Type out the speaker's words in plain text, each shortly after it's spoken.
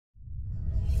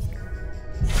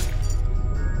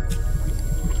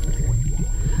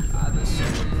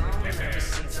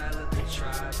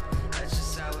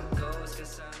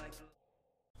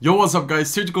Yo, what's up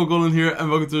guys, Surgical Goblin here and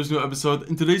welcome to this new episode.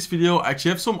 In today's video, I actually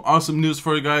have some awesome news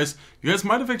for you guys. You guys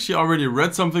might have actually already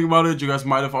read something about it, you guys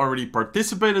might have already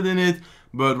participated in it,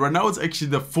 but right now it's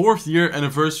actually the 4th year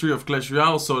anniversary of Clash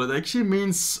Royale, so that actually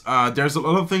means there's a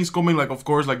lot of things coming, like of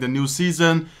course like the new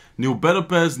season, new battle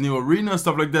pass, new arena,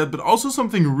 stuff like that, but also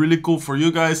something really cool for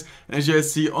you guys. And as you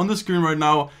guys see on the screen right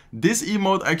now, this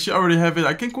emote, I actually already have it.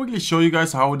 I can quickly show you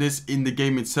guys how it is in the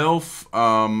game itself.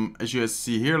 As you guys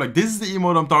see here, like this is the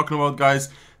emote I'm talking about, guys.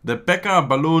 The P.E.K.K.A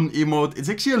balloon emote. It's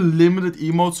actually a limited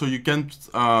emote, so you can't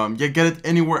get it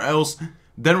anywhere else.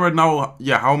 Then right now,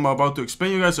 how I'm about to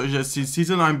explain you guys. So as you guys see,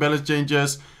 season 9 balance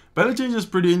changes. Balance changes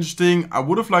pretty interesting. I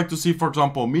would have liked to see, for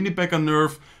example, mini P.E.K.K.A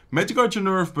nerf, Magic Archer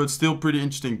nerf, but still pretty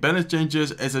interesting balance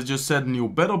changes. As I just said, new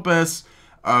battle pass,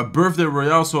 birthday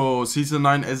royale, so season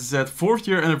 9, as I said, 4th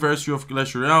year anniversary of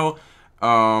Clash Royale.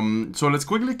 So let's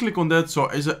quickly click on that. So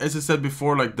as I said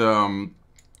before, like the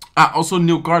also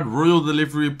new card, Royal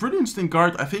Delivery, pretty interesting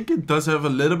card. I think it does have a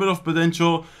little bit of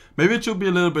potential. Maybe it should be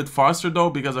a little bit faster though,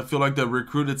 because I feel like the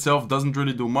recruit itself doesn't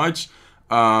really do much.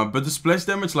 But the splash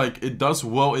damage, like it does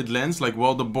while it lands, like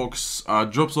while the box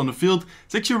drops on the field.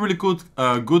 It's actually really good.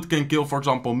 Good, can kill, for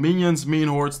example, minions, mean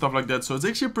horde, stuff like that. So it's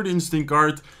actually a pretty interesting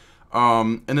card.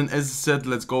 And then as I said,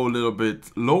 let's go a little bit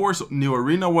lower. So new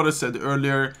arena, what I said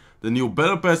earlier. The new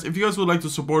battle pass. If you guys would like to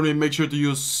support me, make sure to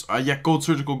use code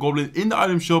Surgical Goblin in the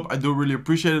item shop. I do really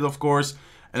appreciate it, of course.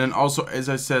 And then also, as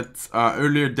I said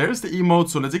earlier, there's the emote.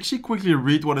 So let's actually quickly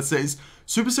read what it says.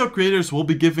 Supercell creators will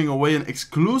be giving away an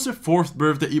exclusive 4th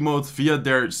birthday emote via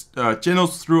their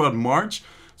channels throughout March.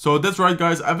 So that's right,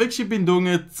 guys. I've actually been doing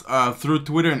it through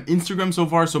Twitter and Instagram so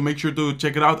far. So make sure to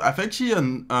check it out. I've actually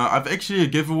a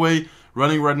giveaway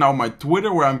running right now on my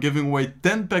Twitter, where I'm giving away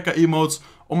 10 P.E.K.K.A emotes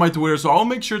on my Twitter. So I'll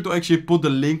make sure to actually put the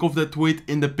link of that tweet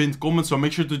in the pinned comment. So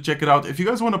make sure to check it out if you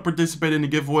guys want to participate in the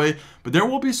giveaway. But there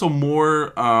will be some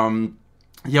more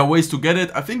ways to get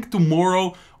it. I think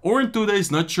tomorrow or in 2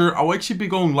 days, not sure. I'll actually be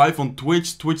going live on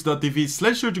Twitch,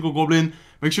 twitch.tv/surgicalgoblin.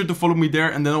 Make sure to follow me there,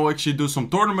 and then I'll actually do some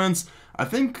tournaments. I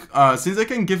think since I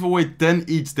can give away 10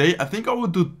 each day, I think I will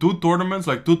do 2 tournaments,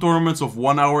 like 2 tournaments of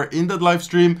 1 hour in that live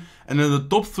stream. And then the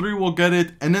top 3 will get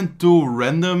it, and then 2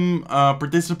 random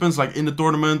participants like in the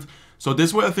tournament. So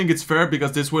this way I think it's fair,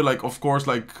 because this way, like, of course,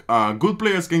 like good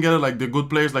players can get it, like the good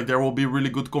players, like there will be really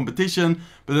good competition,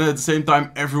 but then at the same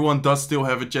time everyone does still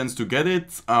have a chance to get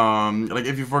it. Like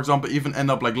if you, for example, even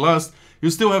end up like last, you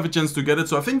still have a chance to get it.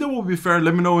 So I think that will be fair.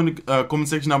 Let me know in the comment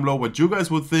section down below what you guys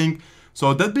would think.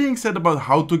 So that being said, about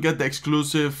how to get the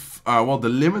exclusive, the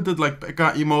limited like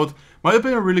P.E.K.K.A emote, my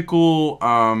opinion, really cool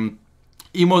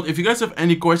emote. If you guys have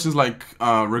any questions like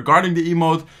regarding the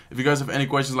emote, if you guys have any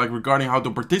questions like regarding how to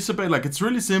participate, like it's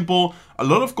really simple. A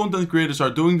lot of content creators are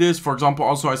doing this. For example,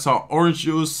 also I saw Orange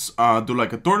Juice do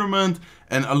like a tournament,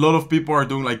 and a lot of people are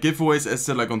doing like giveaways, as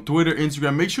said, like on Twitter,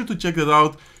 Instagram. Make sure to check that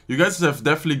out. You guys have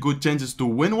definitely good chances to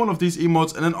win one of these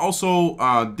emotes. And then also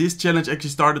this challenge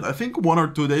actually started, I think 1 or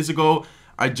 2 days ago.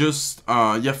 I just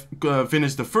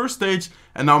finished the first stage,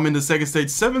 and now I'm in the second stage,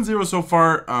 7-0 so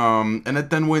far, and at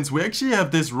 10 wins. We actually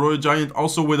have this Royal Giant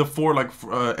also with a 4, like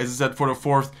as I said, for the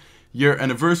 4th year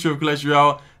anniversary of Clash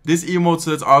Royale. This emote,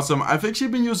 so that's awesome. I've actually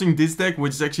been using this deck,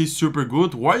 which is actually super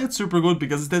good. Why it's super good?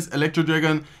 Because it has Electro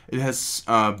Dragon, it has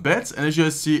bats, and as you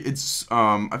guys see, it's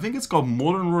I think it's called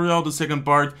Modern Royale, the second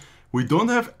part. We don't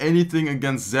have anything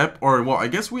against Zap, or well, I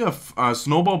guess we have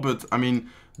Snowball, but I mean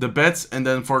the bats, and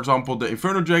then for example the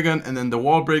Inferno Dragon, and then the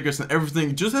wall breakers and everything.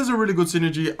 It just has a really good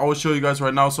synergy. I will show you guys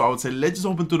right now. So I would say let's just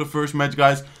hop into the first match,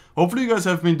 guys. Hopefully you guys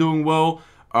have been doing well.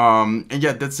 And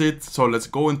yeah, that's it. So let's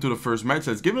go into the first match.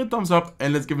 Let's give it a thumbs up,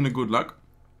 and let's give it a good luck.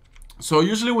 So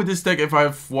usually with this deck, if I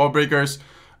have wall breakers,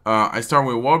 I start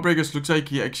with wall breakers. Looks like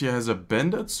he actually has a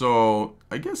bandit, so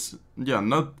I guess, yeah,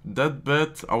 not that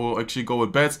bad. I will actually go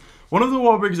with bats. One of the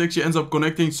wall breakers actually ends up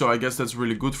connecting, so I guess that's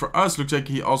really good for us. Looks like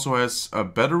he also has a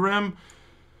battle ram.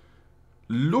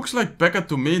 Looks like P.E.K.K.A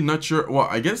to me, not sure. Well,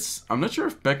 I guess, I'm not sure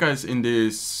if P.E.K.K.A is in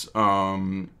this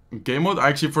game mode. I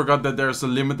actually forgot that there's a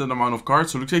limited amount of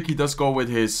cards, so looks like he does go with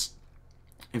his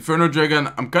Inferno Dragon.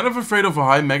 I'm kind of afraid of a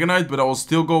high Mega Knight, but I will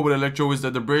still go with Electro Wizard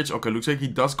at the bridge. Okay, looks like he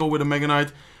does go with a Mega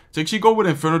Knight. Let's actually go with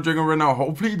Inferno Dragon right now.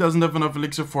 Hopefully he doesn't have enough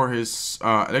elixir for his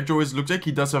Electro Wizard. Looks like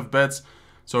he does have bats.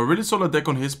 So a really solid deck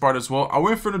on his part as well.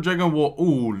 Our Inferno Dragon will...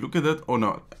 Ooh, look at that. Oh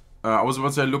no. I was about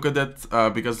to say look at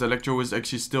that because the Electro Wizard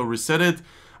actually still reset it.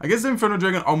 I guess the Inferno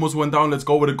Dragon almost went down. Let's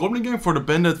go with a Goblin Gang for the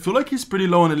bandit. Feel like he's pretty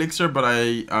low on elixir, but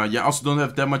I also don't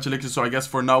have that much elixir. So I guess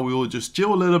for now we will just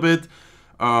chill a little bit.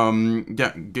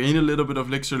 Gain a little bit of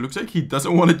elixir. Looks like he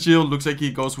doesn't want to chill. Looks like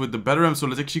he goes with the battle ram. So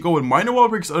let's actually go with minor wall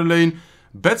breaks other lane.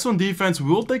 Bets on defense, we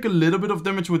will take a little bit of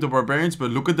damage with the barbarians,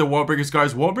 but look at the wall breakers,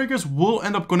 guys. Wall breakers will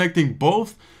end up connecting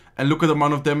both, and look at the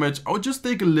amount of damage. I'll just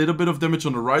take a little bit of damage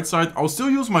on the right side. I'll still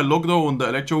use my lock though on the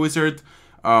electro wizard,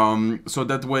 so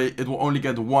that way it will only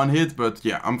get one hit, but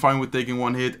yeah, I'm fine with taking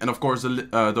one hit. And of course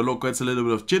the lock gets a little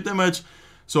bit of chip damage.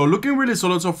 So looking really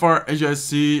solid so far, as you guys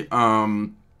see.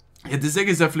 Yeah, this deck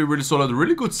is definitely really solid,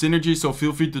 really good synergy, so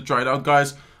feel free to try it out,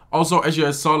 guys. Also, as you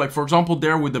guys saw, like for example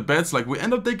there with the bets, like we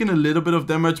end up taking a little bit of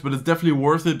damage, but it's definitely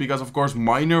worth it because of course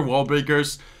minor wall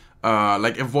breakers,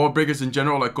 like if wall breakers in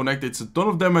general like connect, it's a ton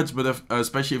of damage, but if,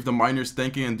 especially if the minor is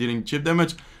tanking and dealing chip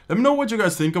damage. Let me know what you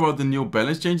guys think about the new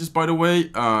balance changes, by the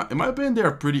way. In my opinion, they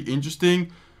are pretty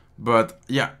interesting. But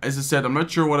yeah, as I said, I'm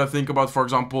not sure what I think about, for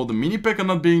example, the mini P.E.K.K.A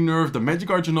not being nerfed, the magic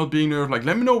archer not being nerfed. Like,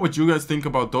 let me know what you guys think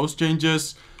about those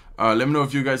changes. Let me know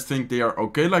if you guys think they are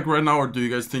okay like right now, or do you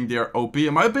guys think they are OP?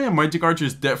 In my opinion, Magic Archer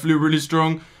is definitely really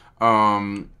strong.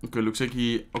 Okay, looks like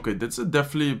okay, that's a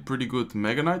definitely pretty good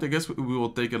Mega Knight. I guess we will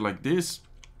take it like this.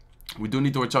 We do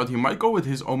need to watch out. He might go with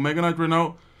his own Mega Knight right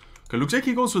now. Okay, looks like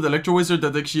he goes with Electro Wizard.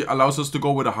 That actually allows us to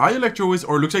go with a high Electro Wizard.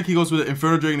 Or looks like he goes with the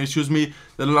Inferno Dragon, excuse me.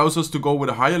 That allows us to go with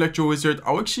a high Electro Wizard.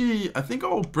 I think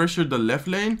I'll pressure the left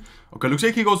lane. Okay, looks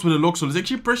like he goes with a lock. So let's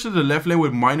actually pressure the left lane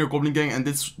with minor Goblin Gang. And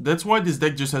that's why this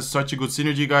deck just has such a good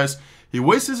synergy, guys. He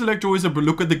wastes his Electro Wizard, but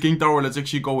look at the King Tower. Let's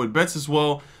actually go with bets as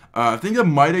well. I think that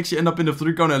might actually end up in the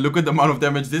 3 count, and look at the amount of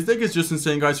damage. This deck is just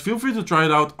insane, guys. Feel free to try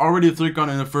it out. Already a 3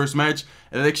 count in the first match.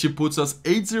 And it actually puts us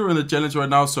 8-0 in the challenge right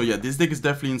now. So yeah, this deck is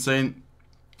definitely insane.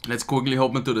 Let's quickly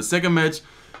hop into the second match.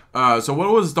 So what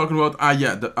was I talking about?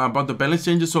 Yeah, about the balance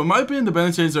changes. So in my opinion, the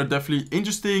balance changes are definitely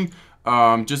interesting.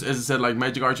 Just as I said, like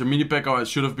Magic Archer, mini P.E.K.K.A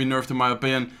should have been nerfed in my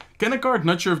opinion. P.E.K.K.A card,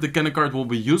 not sure if the P.E.K.K.A card will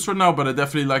be used right now, but I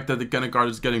definitely like that the P.E.K.K.A card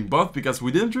is getting buffed because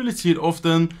we didn't really see it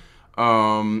often.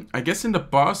 I guess in the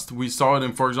past we saw it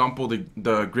in, for example,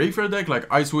 the Graveyard deck, like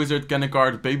Ice Wizard, P.E.K.K.A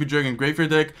card, Baby Dragon,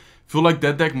 Graveyard deck. Feel like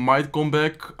that deck might come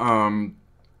back.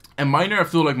 And Minor, I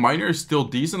feel like Minor is still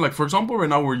decent. Like, for example, right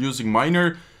now we're using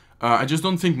Minor. I just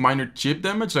don't think Minor chip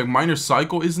damage. Like, Minor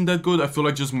Cycle isn't that good. I feel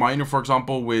like just Minor, for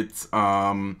example, with...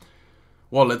 well,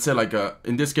 let's say like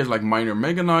in this case, like Minor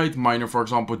Mega Knight, Minor, for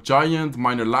example, Giant,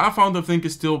 Minor Lavahound, I think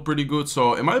is still pretty good.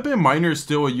 So, in my opinion, Minor is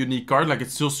still a unique card. Like,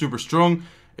 it's still super strong.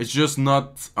 It's just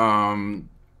not...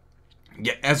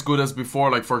 yeah, as good as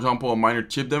before. Like, for example, a Minor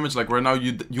chip damage. Like, right now,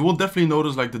 you will definitely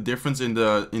notice, like, the difference in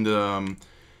the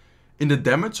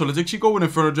damage. So let's actually go with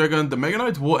Inferno Dragon. The Mega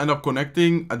Knight will end up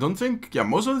connecting. I don't think, yeah,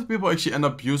 most of the people actually end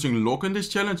up using Lock in this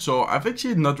challenge. So I've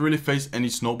actually not really faced any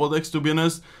Snowball decks, to be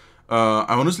honest. I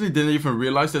honestly didn't even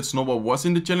realize that Snowball was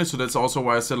in the challenge. So that's also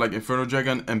why I said like Inferno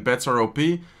Dragon and Bats are OP.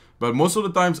 But most of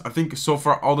the times, I think so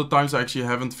far all the times I actually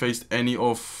haven't faced any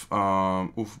of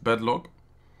bad luck.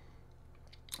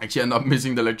 Actually end up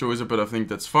missing the Electro Wizard, but I think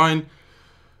that's fine.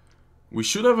 We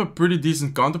should have a pretty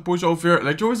decent counter push over here.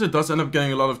 Electro Wizard does end up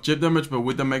getting a lot of chip damage, but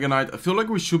with the Mega Knight, I feel like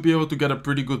we should be able to get a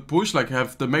pretty good push. Like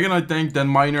have the Mega Knight tank, then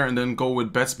Minor, and then go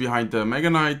with bets behind the Mega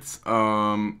Knight.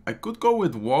 I could go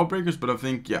with Wall Breakers, but I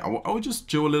think, yeah, I will just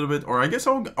chill a little bit. Or I guess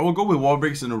I will go with Wall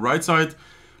Breakers on the right side.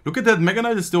 Look at that, Mega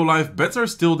Knight is still alive, bets are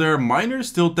still there, Minor is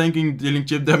still tanking, dealing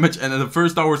chip damage, and then the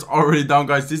first tower is already down,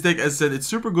 guys. This deck, as I said, it's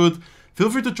super good. Feel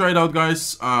free to try it out,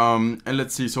 guys. And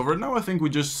let's see. So right now, I think we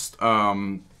just...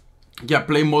 yeah,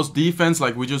 play most defense.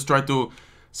 Like we just try to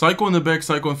cycle in the back,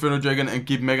 cycle Inferno Dragon, and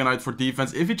keep Mega Knight for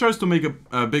defense. If he tries to make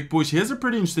a big push, he has a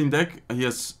pretty interesting deck. He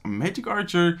has Magic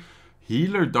Archer,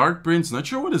 Healer, Dark Prince. Not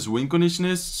sure what his win condition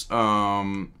is.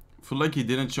 Feel like he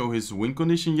didn't show his win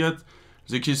condition yet.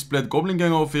 There's actually split Goblin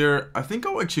Gang over here. I think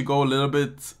I'll actually go a little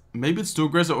bit. Maybe it's too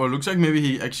aggressive, or looks like maybe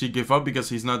he actually gave up because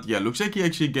he's not. Yeah, looks like he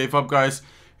actually gave up, guys.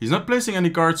 He's not placing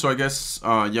any cards, so I guess,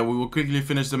 yeah, we will quickly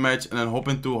finish the match and then hop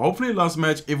into, hopefully, last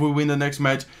match. If we win the next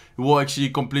match, we will actually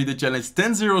complete the challenge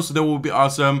 10-0, so that will be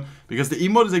awesome. Because the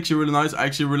emote is actually really nice. I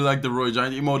actually really like the Royal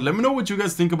Giant emote. Let me know what you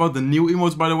guys think about the new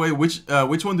emotes, by the way. Which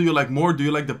one do you like more? Do you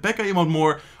like the P.E.K.K.A emote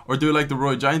more? Or do you like the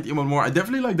Royal Giant emote more? I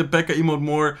definitely like the P.E.K.K.A emote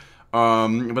more.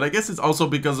 But I guess it's also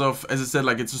because of, as I said,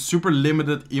 like, it's a super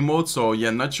limited emote. So,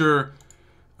 yeah, not sure...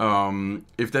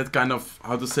 if that kind of,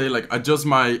 how to say, like, adjust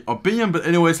my opinion. But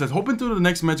anyways, let's hop into the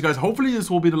next match, guys. Hopefully this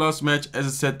will be the last match. As I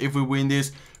said, if we win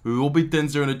this, we will be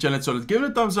 10-0 in the challenge. So let's give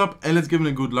it a thumbs up and let's give it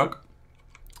a good luck.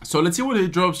 So let's see what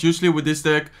it drops. Usually with this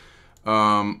deck,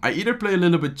 I either play a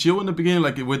little bit chill in the beginning,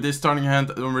 like with this starting hand,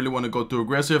 I don't really want to go too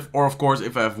aggressive. Or of course,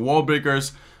 if I have wall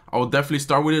breakers, I will definitely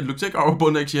start with it. Looks like our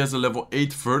opponent actually has a level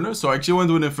 8 Furnace. So I actually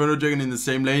went with Inferno Dragon in the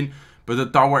same lane. But the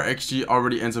tower actually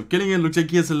already ends up killing it. Looks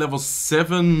like he has a level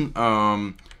 7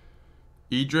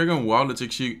 E-Dragon. Wow, let's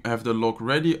actually have the lock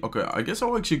ready. Okay, I guess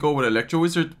I'll actually go with Electro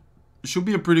Wizard. should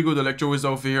be a pretty good Electro Whiz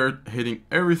over here, hitting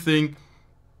everything.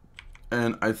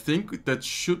 And I think that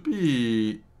should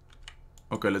be...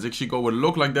 Okay, let's actually go with a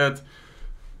look like that.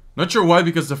 Not sure why,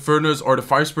 because the Furnace or the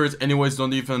Fire Spirits anyways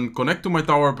don't even connect to my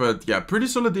tower. But yeah, pretty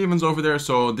solid defense over there.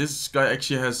 So this guy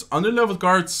actually has under-leveled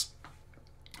cards.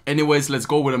 Anyways, let's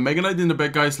go with a Mega Knight in the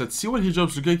back, guys. Let's see what he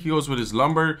drops. Looks like he goes with his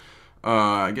Lumber.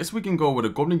 I guess we can go with a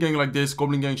Goblin Gang like this.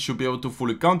 Goblin Gang should be able to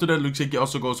fully counter that. Looks like he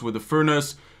also goes with the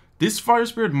Furnace. This Fire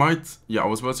Spirit might... Yeah, I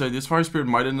was about to say this Fire Spirit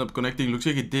might end up connecting. Looks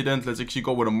like it didn't. Let's actually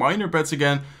go with a Miner Bats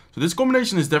again. So this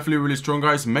combination is definitely really strong,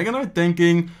 guys. Mega Knight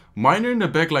tanking, Miner in the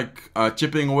back like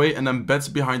chipping away, and then Bats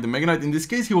behind the Mega Knight. In this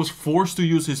case, he was forced to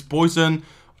use his poison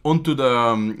onto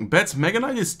the Bats. Mega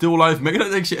Knight is still alive. Mega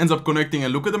Knight actually ends up connecting,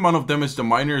 and look at the amount of damage the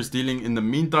Miner is dealing in the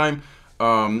meantime.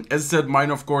 As I said,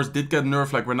 Miner of course did get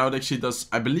nerfed. Like right now it actually does,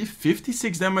 I believe,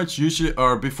 56 damage usually,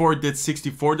 or before it did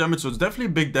 64 damage. So it's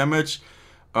definitely big damage.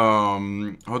 How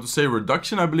to say,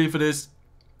 reduction, I believe it is.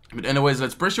 But anyways,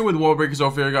 let's pressure with Wall Breakers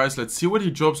over here, guys. Let's see what he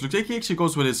drops. Looks like he actually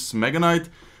goes with his Mega Knight.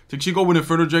 To actually go with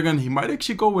Inferno Dragon. He might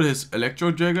actually go with his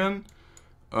Electro Dragon.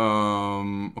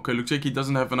 Okay, looks like he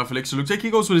doesn't have enough elixir. Looks like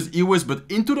he goes with his E-Wiz, but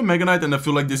into the Mega Knight, and I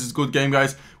feel like this is good game,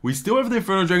 guys. We still have the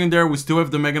Inferno Dragon there. We still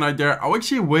have the Mega Knight there. I'll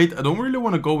actually wait. I don't really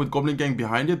want to go with Goblin Gang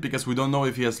behind it, because we don't know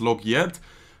if he has lock yet.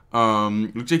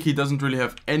 Looks like he doesn't really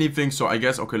have anything, so I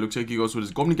guess, okay, looks like he goes with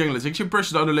his Goblin Gang. Let's actually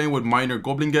pressure the other lane with Miner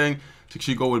Goblin Gang. Let's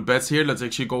actually go with Bats here. Let's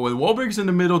actually go with Wall Breakers in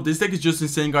the middle. This deck is just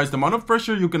insane, guys. The amount of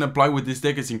pressure you can apply with this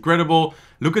deck is incredible.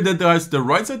 Look at that, guys. The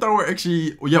right side tower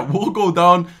actually, yeah, will go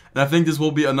down, and I think this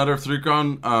will be another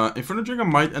 3-crown. Inferno Dragon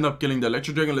might end up killing the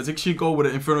Electro Dragon. Let's actually go with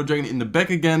the Inferno Dragon in the back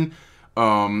again.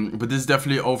 But this is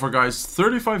definitely over, guys.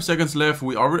 35 seconds left.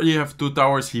 We already have 2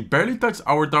 towers. He barely touched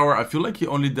our tower. I feel like he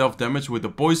only dealt damage with the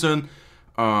poison.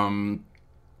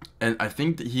 And I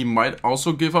think that he might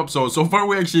also give up. So far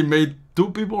we actually made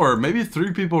 2 people, or maybe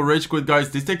 3 people rage quit,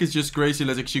 guys. This deck is just crazy.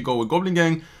 Let's actually go with Goblin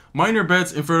Gang. Miner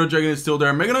Bats, Inferno Dragon is still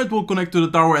there. Mega Knight will connect to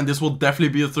the tower, and this will definitely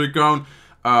be a 3-crown.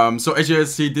 So as you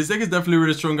guys see, this deck is definitely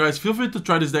really strong, guys. Feel free to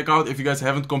try this deck out if you guys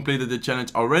haven't completed the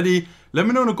challenge already. Let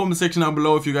me know in the comment section down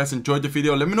below if you guys enjoyed the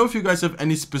video. Let me know if you guys have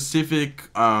any specific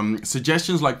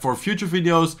suggestions, like for future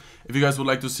videos. If you guys would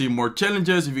like to see more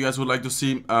challenges, if you guys would like to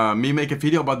see me make a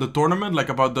video about the tournament, like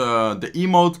about the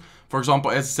emote. For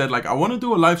example, as I said, like I want to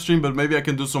do a live stream, but maybe I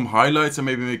can do some highlights and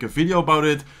maybe make a video about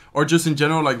it. Or just in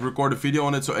general, like record a video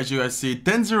on it. So as you guys see,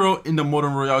 10-0 in the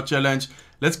Modern Royale challenge.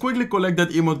 Let's quickly collect that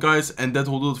emote, guys, and that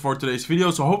will do it for today's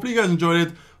video. So hopefully you guys enjoyed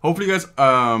it. Hopefully you guys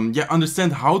yeah,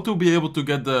 understand how to be able to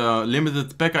get the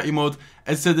limited P.E.K.K.A emote.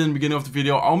 As said in the beginning of the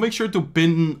video, I'll make sure to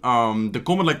pin the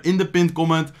comment, like in the pinned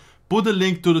comment, put a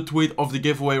link to the tweet of the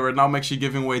giveaway. Right now I'm actually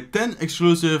giving away 10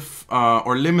 exclusive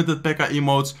or limited P.E.K.K.A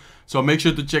emotes. So make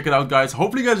sure to check it out, guys.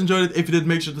 Hopefully you guys enjoyed it. If you did,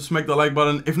 make sure to smack the like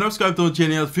button. If not subscribed to the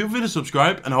channel, feel free to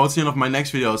subscribe, and I will see you in one of my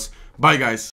next videos. Bye, guys.